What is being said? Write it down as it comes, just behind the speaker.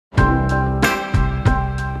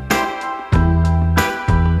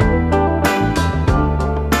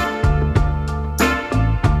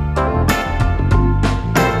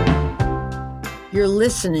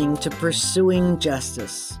listening to Pursuing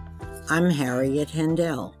Justice. I'm Harriet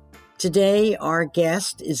Hendel. Today, our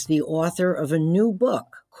guest is the author of a new book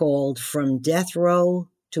called From Death Row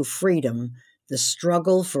to Freedom, The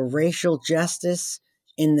Struggle for Racial Justice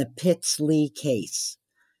in the Pitts Lee Case.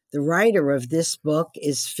 The writer of this book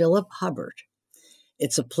is Phillip Hubbart.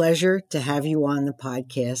 It's a pleasure to have you on the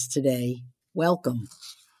podcast today. Welcome.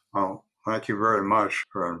 Well, thank you very much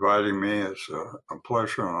for inviting me. It's a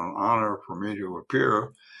pleasure and an honor for me to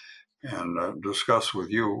appear and discuss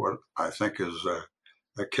with you what I think is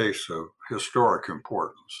a case of historic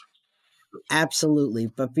importance. Absolutely.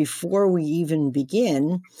 But before we even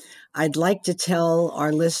begin, I'd like to tell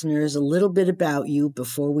our listeners a little bit about you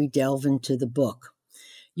before we delve into the book.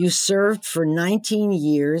 You served for 19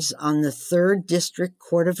 years on the 3rd District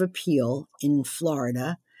Court of Appeal in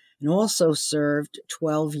Florida and also served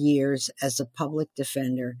 12 years as a public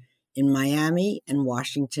defender in Miami and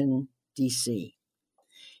Washington, D.C.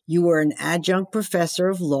 You were an adjunct professor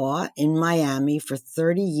of law in Miami for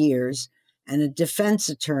 30 years and a defense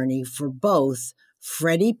attorney for both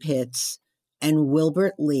Freddie Pitts and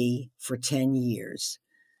Wilbert Lee for 10 years.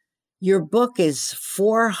 Your book is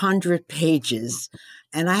 400 pages,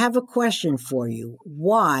 and I have a question for you.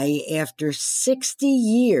 Why, after 60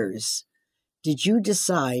 years, did you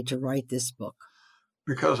decide to write this book?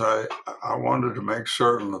 Because I wanted to make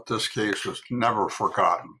certain that this case was never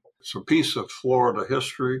forgotten. It's a piece of Florida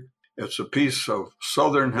history. It's a piece of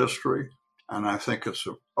Southern history. And I think it's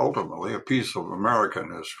ultimately a piece of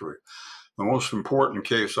American history. The most important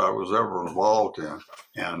case I was ever involved in.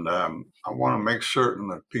 And I want to make certain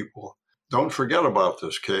that people don't forget about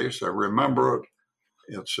this case. They remember it.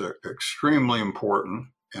 It's extremely important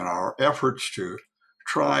in our efforts to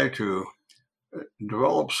try to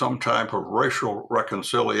develop some type of racial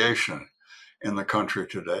reconciliation in the country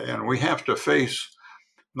today. And we have to face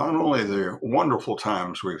not only the wonderful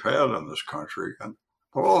times we've had in this country,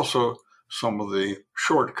 but also some of the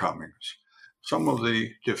shortcomings, some of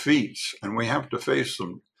the defeats, and we have to face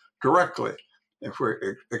them directly. If we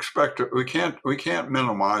expect it, we can't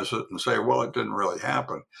minimize it and say, well, it didn't really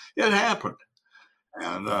happen. It happened.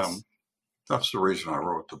 And that's the reason I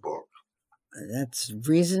wrote the book. That's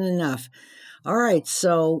reason enough. All right,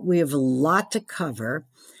 so we have a lot to cover.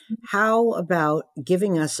 How about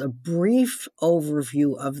giving us a brief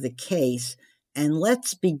overview of the case? And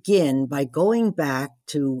let's begin by going back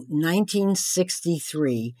to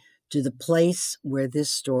 1963, to the place where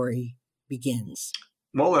this story begins.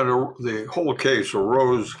 Well, the whole case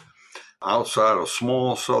arose outside a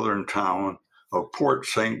small southern town of Port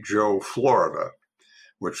St. Joe, Florida,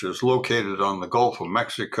 which is located on the Gulf of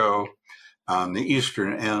Mexico on the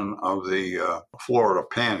eastern end of the Florida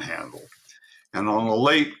Panhandle. And on the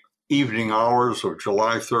late evening hours of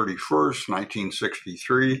July 31st,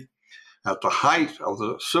 1963, at the height of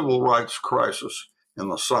the civil rights crisis in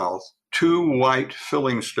the South, 2 white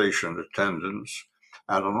filling station attendants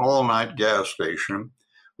at an all-night gas station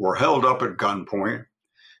were held up at gunpoint,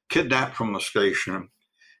 kidnapped from the station,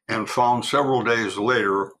 and found several days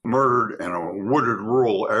later murdered in a wooded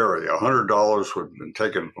rural area. $100 had been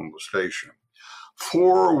taken from the station.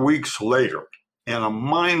 4 weeks later, in a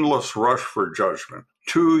mindless rush for judgment,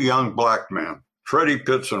 2 young black men, Freddie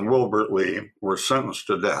Pitts and Wilbert Lee, were sentenced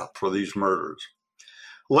to death for these murders.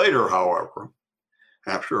 Later, however,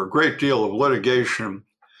 after a great deal of litigation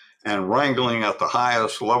and wrangling at the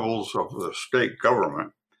highest levels of the state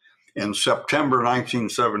government, in September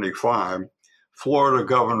 1975, Florida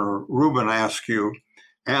Governor Reuben Askew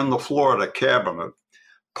and the Florida Cabinet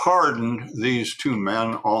pardoned these 2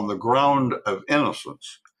 men on the ground of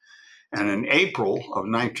innocence. And in April of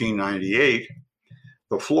 1998,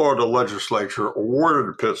 the Florida legislature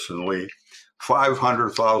awarded Pitts and Lee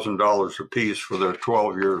 $500,000 apiece for their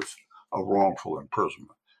 12 years of wrongful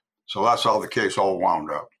imprisonment. So that's how the case all wound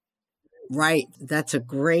up. Right. That's a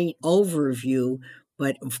great overview.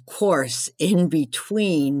 But of course, in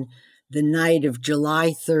between the night of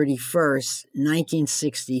July 31st,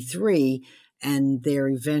 1963, and their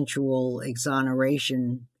eventual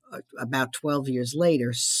exoneration about 12 years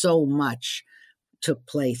later, so much took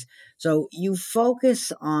place. So you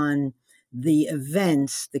focus on the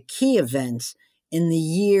events, the key events in the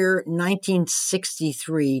year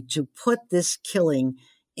 1963 to put this killing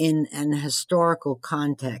in an historical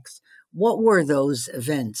context. What were those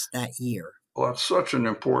events that year? Well, that's such an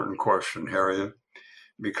important question, Harriet,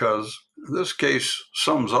 because this case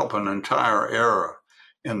sums up an entire era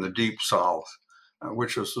in the Deep South,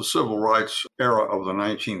 which is the civil rights era of the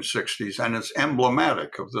 1960s, and it's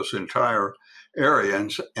emblematic of this entire area.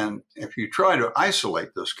 And if you try to isolate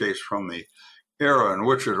this case from the era in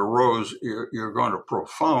which it arose, you're going to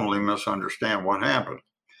profoundly misunderstand what happened.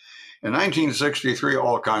 In 1963,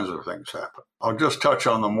 all kinds of things happened. I'll just touch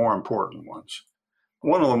on the more important ones.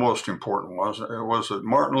 One of the most important was that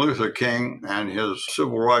Martin Luther King and his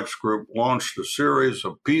civil rights group launched a series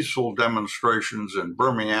of peaceful demonstrations in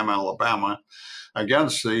Birmingham, Alabama,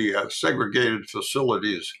 against the segregated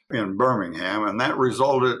facilities in Birmingham, and that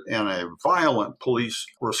resulted in a violent police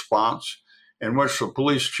response in which the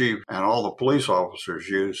police chief and all the police officers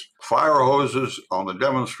used fire hoses on the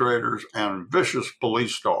demonstrators and vicious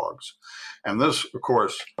police dogs. And this, of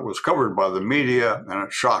course, was covered by the media, and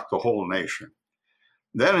it shocked the whole nation.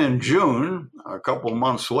 Then in June, a couple of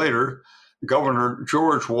months later, Governor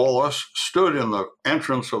George Wallace stood in the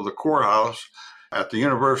entrance of the courthouse at the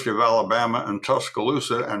University of Alabama in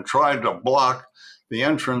Tuscaloosa and tried to block the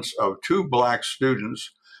entrance of two black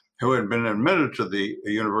students who had been admitted to the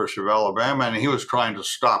University of Alabama, and he was trying to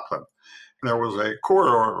stop them. There was a court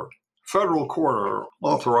order, federal court order,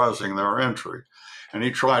 authorizing their entry, and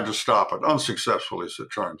he tried to stop it, unsuccessfully, as it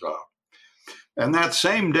turns out. And that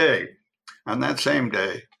same day,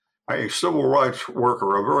 a civil rights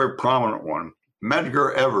worker, a very prominent one,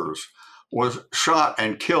 Medgar Evers, was shot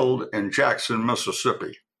and killed in Jackson,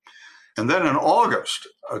 Mississippi. And then in August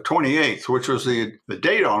 28th, which was the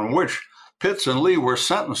date on which Pitts and Lee were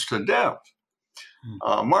sentenced to death,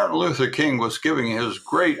 Martin Luther King was giving his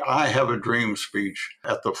great I Have a Dream speech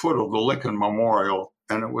at the foot of the Lincoln Memorial.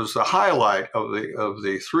 And it was the highlight of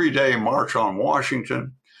the three-day March on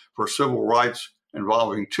Washington for civil rights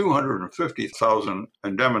involving 250,000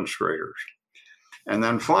 demonstrators. And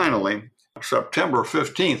then finally, September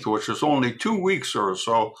 15th, which is only 2 weeks or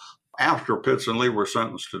so after Pitts and Lee were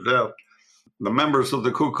sentenced to death, the members of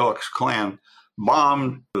the Ku Klux Klan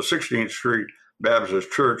bombed the 16th Street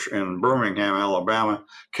Baptist Church in Birmingham, Alabama,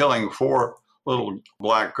 killing 4 little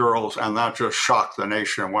black girls, and that just shocked the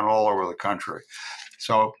nation and went all over the country.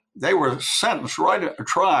 So they were sentenced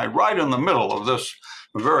tried right in the middle of this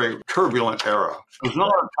very turbulent era. There's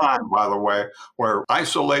not a time, by the way, where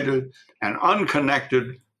isolated and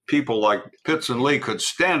unconnected people like Pitts and Lee could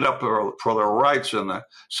stand up for their rights in the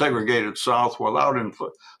segregated South without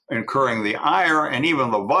incurring the ire and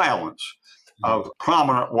even the violence of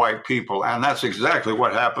prominent white people. And that's exactly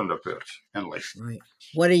what happened to Pitts and Lee. Right.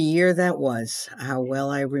 What a year that was. How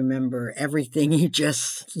well I remember everything you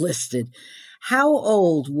just listed. How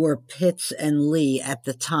old were Pitts and Lee at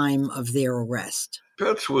the time of their arrest?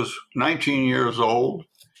 Pitts was 19 years old,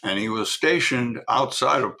 and he was stationed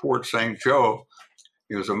outside of Port St. Joe.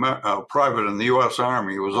 He was a private in the U.S.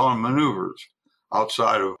 Army. He was on maneuvers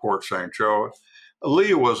outside of Port St. Joe.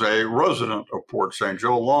 Lee was a resident of Port St.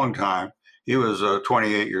 Joe a long time. He was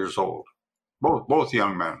 28 years old, both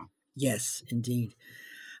young men. Yes, indeed.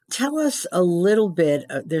 Tell us a little bit.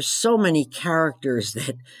 There's so many characters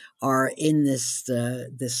that are in this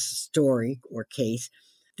story or case.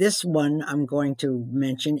 This one I'm going to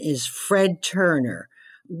mention is Fred Turner.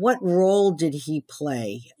 What role did he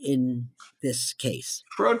play in this case?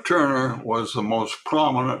 Fred Turner was the most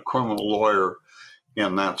prominent criminal lawyer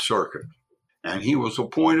in that circuit, and he was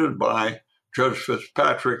appointed by Judge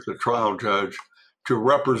Fitzpatrick, the trial judge, to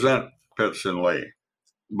represent Pitts and Lee.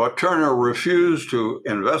 But Turner refused to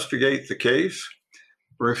investigate the case,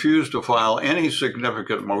 refused to file any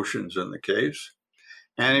significant motions in the case,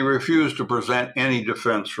 and he refused to present any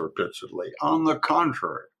defense for Pitts and Lee. On the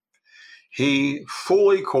contrary, he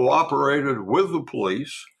fully cooperated with the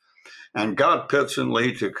police and got Pitts and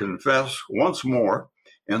Lee to confess once more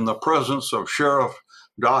in the presence of Sheriff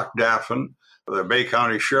Doc Daffin, the Bay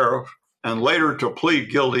County Sheriff, and later to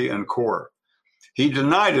plead guilty in court. He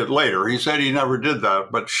denied it later. He said he never did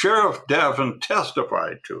that, but Sheriff Daffin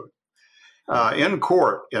testified to it in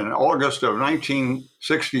court in August of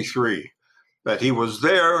 1963, that he was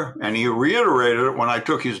there, and he reiterated it when I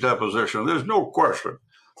took his deposition. There's no question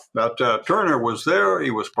that Turner was there.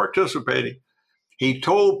 He was participating. He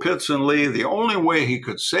told Pitts and Lee the only way he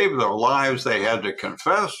could save their lives, they had to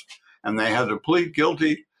confess, and they had to plead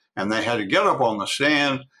guilty, and they had to get up on the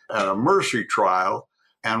stand at a mercy trial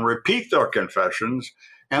and repeat their confessions,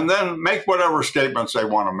 and then make whatever statements they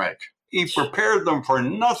want to make. He prepared them for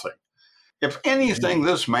nothing. If anything,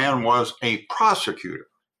 this man was a prosecutor.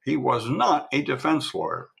 He was not a defense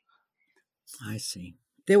lawyer. I see.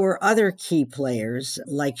 There were other key players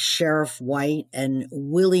like Sheriff White and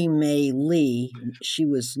Willie Mae Lee. She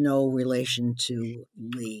was no relation to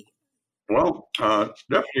Lee. Well,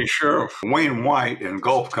 Deputy Sheriff Wayne White in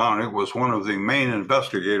Gulf County was one of the main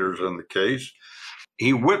investigators in the case.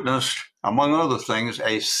 He witnessed, among other things,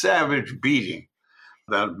 a savage beating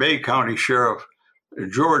that Bay County Sheriff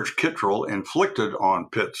George Kittrell inflicted on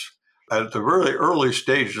Pitts. at the very early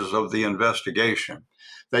stages of the investigation,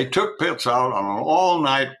 they took Pitts out on an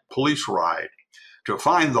all-night police ride to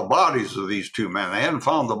find the bodies of these two men. They hadn't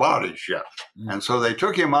found the bodies yet. And so they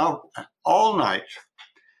took him out all night.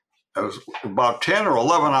 It was about 10 or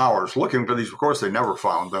 11 hours looking for these. Of course, they never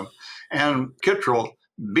found them. And Kittrell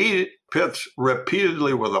beat Pitts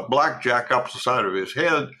repeatedly with a blackjack up the side of his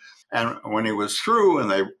head. And when he was through and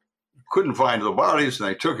they couldn't find the bodies and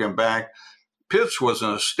they took him back, Pitts was in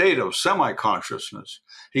a state of semi-consciousness.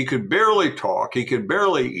 He could barely talk. He could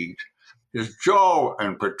barely eat. His jaw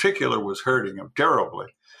in particular was hurting him terribly.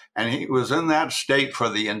 And he was in that state for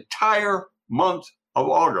the entire month of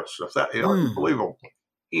August. If that, unbelievable.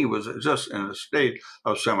 He was just in a state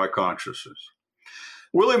of semi-consciousness.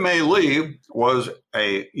 Willie Mae Lee was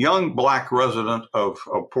a young black resident of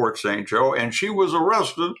Port St. Joe, and she was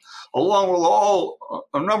arrested along with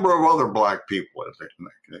a number of other black people,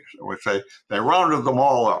 which they rounded them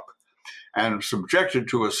all up and subjected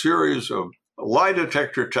to a series of lie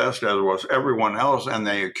detector tests, as was everyone else, and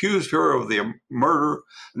they accused her of the murder,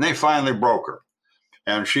 and they finally broke her.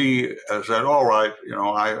 And she said, all right,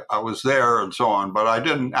 I was there and so on, but I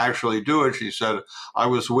didn't actually do it. She said, I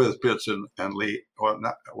was with Pitts and Lee. Of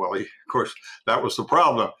course, that was the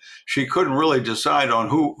problem. She couldn't really decide on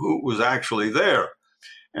who was actually there.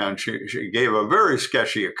 And she gave a very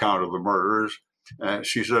sketchy account of the murders. And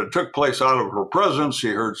she said it took place out of her presence. She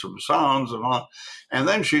heard some sounds and all. And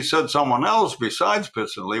then she said someone else besides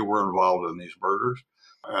Pitts and Lee were involved in these murders.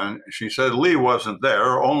 And she said Lee wasn't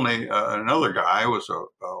there. Only another guy was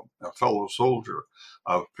a fellow soldier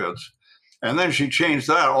of Pitts. And then she changed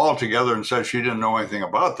that altogether and said she didn't know anything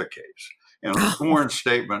about the case in a sworn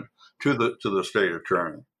statement to the state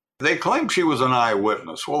attorney. They claimed she was an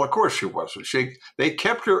eyewitness. Well, of course she wasn't. They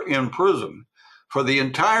kept her in prison for the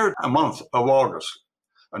entire month of August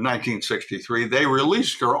of 1963. They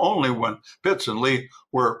released her only when Pitts and Lee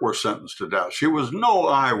were sentenced to death. She was no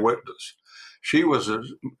eyewitness. She was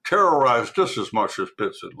terrorized just as much as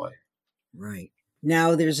Pitts and Lee. Right.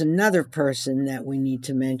 Now, there's another person that we need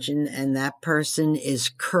to mention, and that person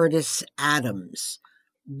is Curtis Adams.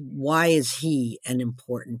 Why is he an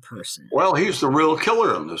important person? Well, he's the real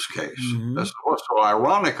killer in this case. Mm-hmm. That's what's so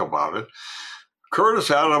ironic about it.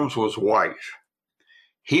 Curtis Adams was white.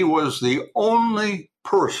 He was the only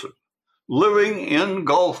person living in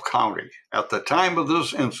Gulf County at the time of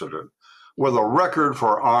this incident with a record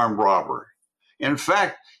for armed robbery. In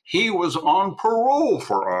fact, he was on parole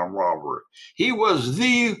for armed robbery. He was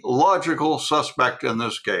the logical suspect in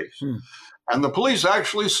this case. And the police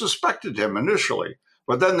actually suspected him initially,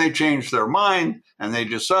 but then they changed their mind and they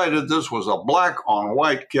decided this was a black on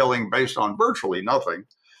white killing based on virtually nothing.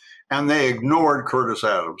 And they ignored Curtis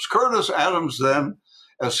Adams. Curtis Adams then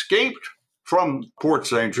escaped from Port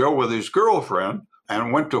St. Joe with his girlfriend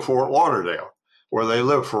and went to Fort Lauderdale, where they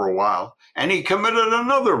lived for a while. And he committed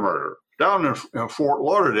another murder down in Fort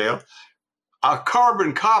Lauderdale, a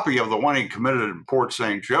carbon copy of the one he committed in Port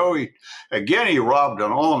St. Joe. He robbed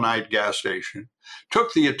an all-night gas station,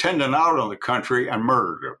 took the attendant out in the country and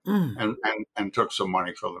murdered him and took some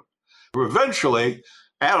money from him. Eventually,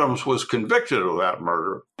 Adams was convicted of that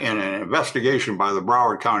murder in an investigation by the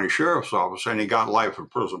Broward County Sheriff's Office, and he got life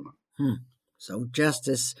imprisonment. So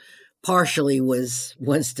justice partially was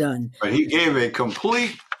done. But he gave a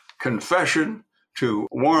complete confession to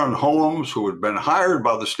Warren Holmes, who had been hired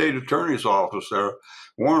by the state attorney's office there.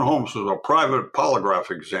 Warren Holmes was a private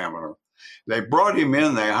polygraph examiner. They brought him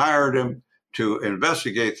in, they hired him to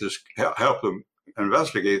investigate this, help them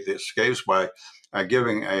investigate this case by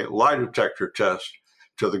giving a lie detector test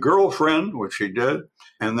to the girlfriend, which he did,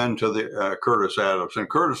 and then to the Curtis Adams. And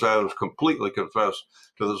Curtis Adams completely confessed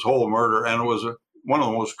to this whole murder, and it was one of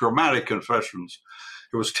the most dramatic confessions.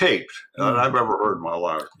 It was taped that I've ever heard in my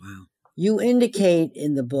life. Wow. You indicate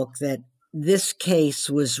in the book that this case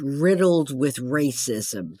was riddled with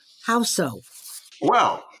racism. How so?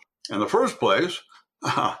 Well, in the first place,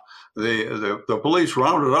 the police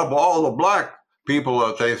rounded up all the black people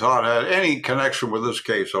that they thought had any connection with this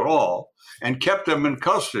case at all and kept them in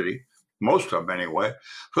custody, most of them anyway,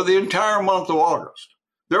 for the entire month of August.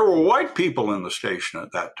 There were white people in the station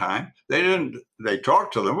at that time. They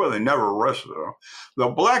talked to them, but they never arrested them. The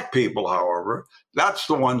black people, however, that's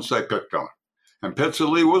the ones they picked on. And Pitts and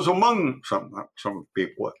Lee was among some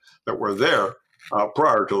people that were there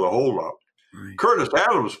prior to the holdup. Right. Curtis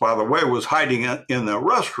Adams, by the way, was hiding in the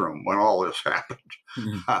restroom when all this happened.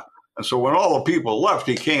 And so when all the people left,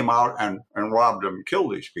 he came out and robbed them and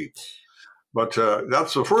killed these people. But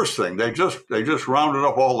that's the first thing. They just rounded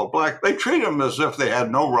up all the black. They treated them as if they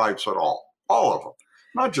had no rights at all of them.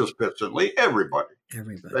 Not just Pitts and Lee, everybody.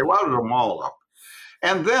 They rounded them all up.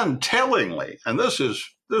 And then tellingly, and this is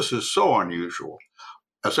so unusual,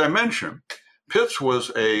 as I mentioned, Pitts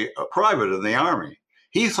was a private in the Army.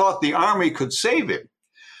 He thought the Army could save him.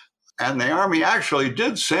 And the Army actually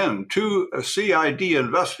did send two CID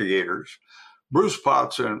investigators, Bruce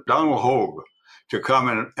Potts and Donald Hogue, to come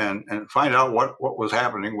in and find out what was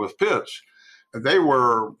happening with Pitts. They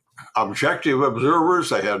were objective observers.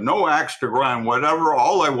 They had no axe to grind, whatever.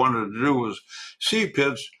 All they wanted to do was see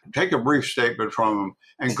Pitts, take a brief statement from him,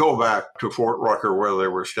 and go back to Fort Rucker where they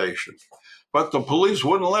were stationed. But the police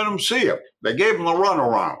wouldn't let him see him. They gave him the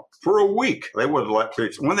runaround for a week. They wouldn't let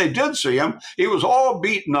Pitts. When they did see him, he was all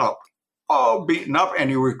beaten up, and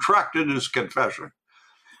he retracted his confession.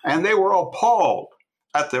 And they were appalled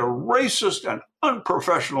at the racist and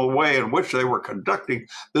unprofessional way in which they were conducting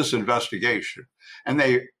this investigation. And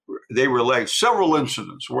they relayed several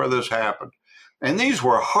incidents where this happened. And these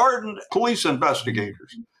were hardened police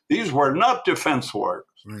investigators. These were not defense lawyers.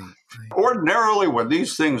 Right. Ordinarily, when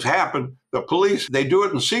these things happen, the police, they do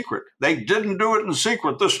it in secret. They didn't do it in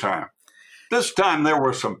secret this time. This time, there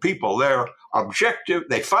were some people there, objective.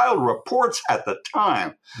 They filed reports at the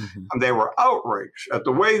time, and they were outraged at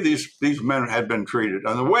the way these men had been treated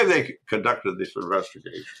and the way they conducted this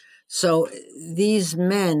investigation. So these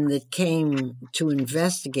men that came to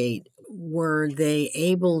investigate, were they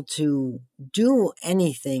able to do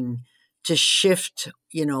anything to shift,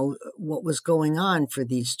 what was going on for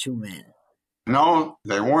these two men? No,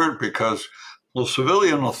 they weren't, because the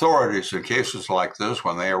civilian authorities in cases like this,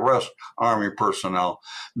 when they arrest Army personnel,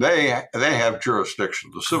 they have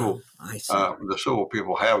jurisdiction. The civil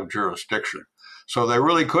people have jurisdiction. So they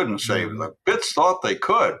really couldn't save them. Pitts thought they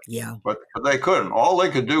could, but they couldn't. All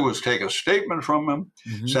they could do was take a statement from him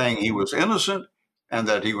saying he was innocent and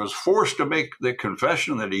that he was forced to make the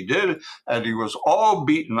confession that he did, and he was all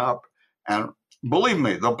beaten up. And believe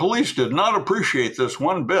me, the police did not appreciate this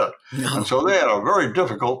one bit. No. And so they had a very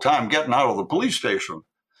difficult time getting out of the police station.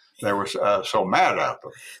 They were so mad at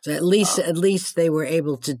them. So at least they were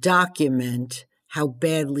able to document how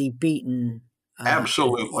badly beaten.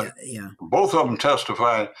 Absolutely. Both of them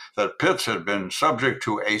testified that Pitts had been subject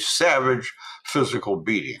to a savage physical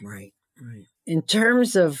beating. Right. In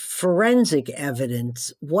terms of forensic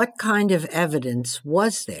evidence, what kind of evidence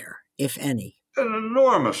was there, if any? An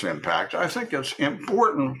enormous impact. I think it's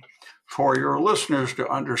important for your listeners to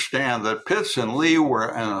understand that Pitts and Lee were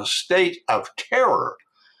in a state of terror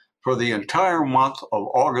for the entire month of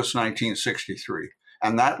August 1963.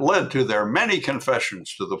 And that led to their many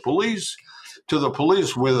confessions to the police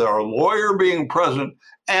with our lawyer being present,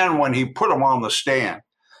 and when he put them on the stand.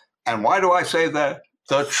 And why do I say that?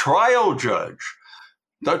 The trial judge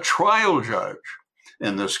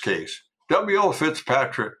in this case, W.L.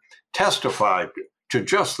 Fitzpatrick, testified to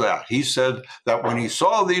just that. He said that when he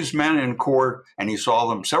saw these men in court, and he saw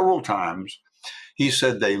them several times, he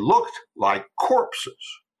said they looked like corpses,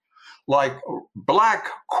 like black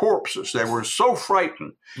corpses. They were so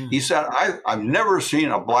frightened. He said, I've never seen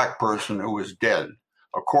a black person who was dead,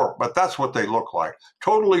 a corpse, but that's what they look like,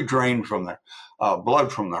 totally drained from their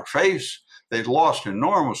blood from their face. They'd lost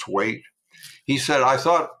enormous weight. He said, I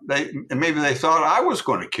thought maybe they thought I was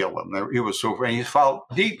going to kill him. He was so frightened. He felt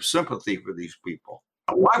deep sympathy for these people.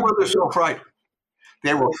 Why were they so frightened?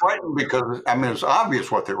 They were frightened because, it's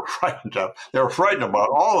obvious what they were frightened of. They were frightened about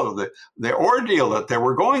all of the ordeal that they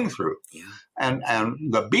were going through. Yeah.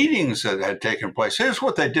 And the beatings that had taken place. Here's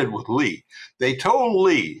what they did with Lee. They told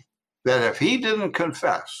Lee that if he didn't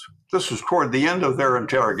confess, this was toward the end of their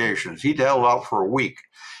interrogations, he'd held out for a week.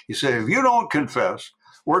 He said, if you don't confess,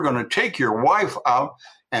 we're going to take your wife out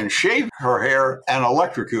and shave her hair and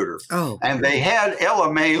electrocute her. Oh. And they had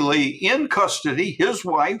Ella Mae Lee in custody, his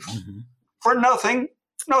wife, for nothing.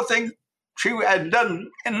 She had done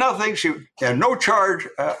nothing. She had no charge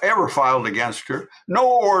ever filed against her, no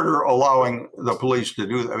order allowing the police to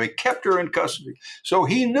do that. They kept her in custody. So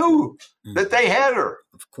he knew that they had her.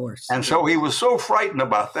 Of course. And so he was so frightened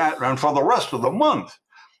about that. And for the rest of the month,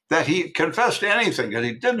 that he confessed to anything, that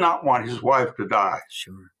he did not want his wife to die.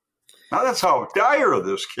 Sure. Now, that's how dire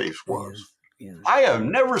this case was. Yeah. I have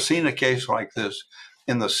never seen a case like this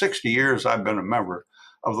in the 60 years I've been a member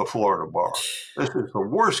of the Florida Bar. This is the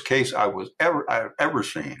worst case I've ever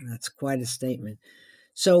seen. That's quite a statement.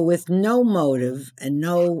 So with no motive and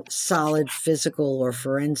no solid physical or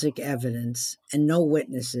forensic evidence and no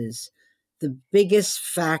witnesses, the biggest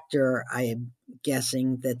factor, I am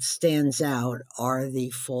guessing, that stands out are the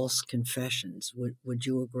false confessions. Would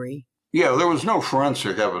you agree? Yeah, there was no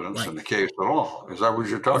forensic evidence in the case at all. Is that what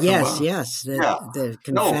you're talking about? Yes. The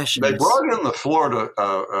No, confessions. they brought in the Florida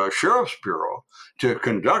Sheriff's Bureau to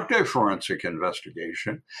conduct a forensic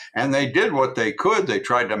investigation, and they did what they could. They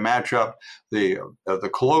tried to match up the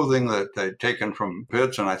clothing that they'd taken from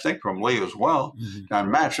Pitts, and I think from Lee as well,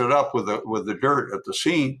 and match it up with the dirt at the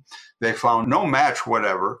scene. They found no match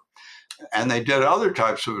whatever, and they did other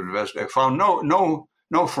types of investigation. They found no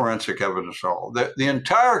forensic evidence at all. The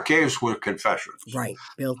entire case was confessions. Right.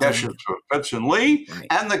 Confessions from Pitts and Lee,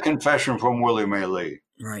 and the confession from Willie Mae Lee.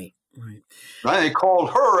 Right. Then they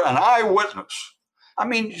called her an eyewitness. I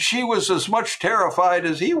mean, she was as much terrified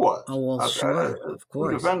as he was. Oh, well, sure, of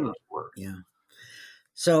course. The defendants were. Yeah.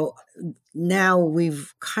 So now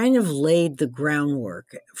we've kind of laid the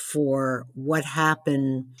groundwork for what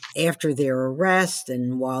happened after their arrest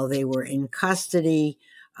and while they were in custody.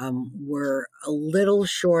 We're a little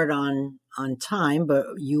short on time, but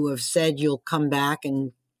you have said you'll come back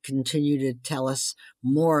and continue to tell us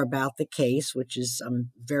more about the case, which is, I'm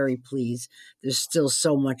very pleased. There's still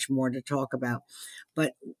so much more to talk about.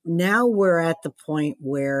 But now we're at the point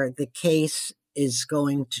where the case is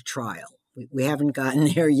going to trial. We haven't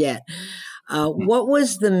gotten there yet. What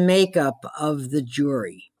was the makeup of the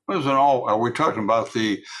jury? It was are we talking about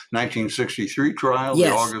the 1963 trial? Yes.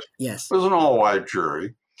 The August? Yes. It was an all-white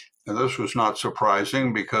jury. And this was not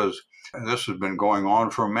surprising because this had been going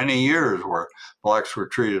on for many years where blacks were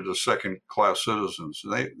treated as second-class citizens.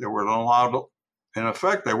 They weren't allowed, in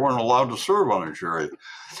effect, they weren't allowed to serve on a jury.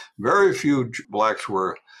 Very few blacks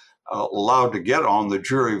were allowed to get on the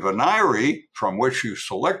jury venire from which you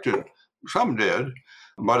selected. Some did,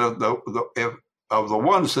 but of the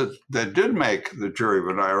ones that did make the jury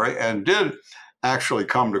venire and did actually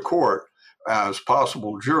come to court as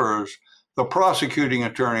possible jurors, the prosecuting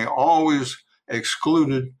attorney always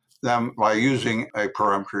excluded them by using a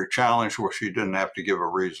peremptory challenge where she didn't have to give a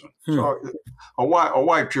reason. So a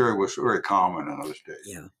white jury was very common in those days.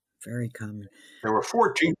 Yeah, very common. There were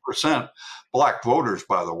 14% black voters,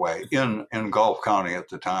 by the way, in Gulf County at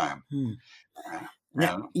the time.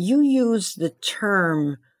 Now, you use the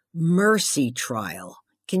term mercy trial.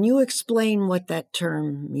 Can you explain what that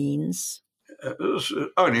term means? It was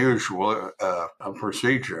unusual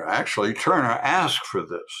procedure. Actually, Turner asked for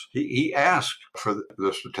this. He asked for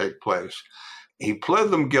this to take place. He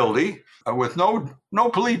pled them guilty with no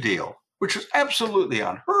plea deal, which is absolutely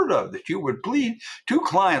unheard of, that you would plead two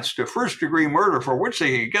clients to first-degree murder for which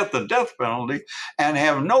they could get the death penalty and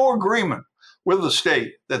have no agreement with the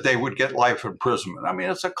state that they would get life imprisonment. I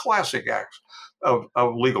mean, it's a classic act of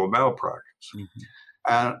legal malpractice.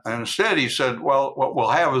 And instead, he said, well, what we'll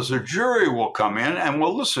have is a jury will come in and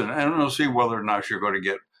we'll listen and we'll see whether or not you're going to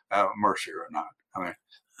get mercy or not. I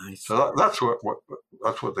mean, so that's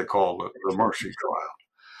what they call the mercy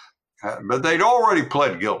trial. But they'd already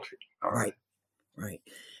pled guilty. Right.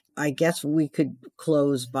 I guess we could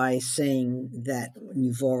close by saying that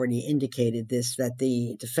you've already indicated this, that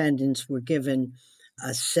the defendants were given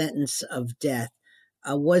a sentence of death.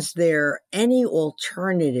 Was there any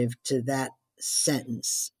alternative to that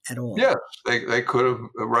sentence at all? Yes, they could have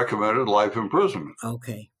recommended life imprisonment.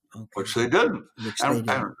 Okay. Which they didn't. And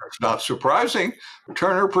it's not surprising.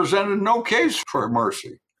 Turner presented no case for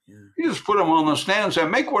mercy. Yeah. He just put them on the stand and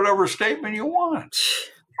said, make whatever statement you want.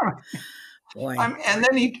 Boy. And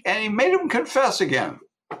then he made them confess again.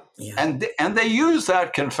 Yeah. And they used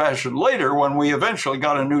that confession later when we eventually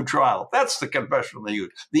got a new trial. That's the confession they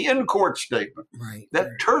used, the in-court statement that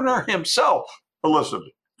Turner himself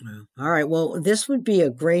elicited. All right. Well, this would be a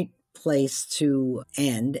great place to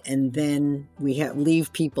end, and then we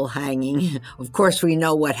leave people hanging. Of course, we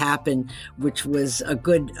know what happened, which was a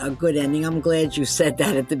good ending. I'm glad you said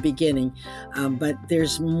that at the beginning, but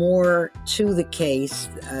there's more to the case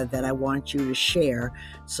that I want you to share.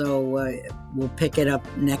 So we'll pick it up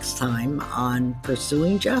next time on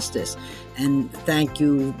Pursuing Justice. And thank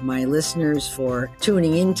you, my listeners, for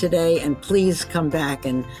tuning in today. And please come back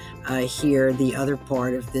and hear the other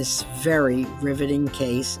part of this very riveting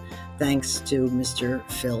case. Thanks to Mr.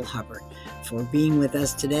 Phil Hubbart for being with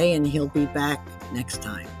us today, and he'll be back next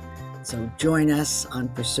time. So join us on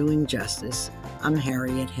Pursuing Justice. I'm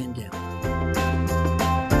Harriet Hendel.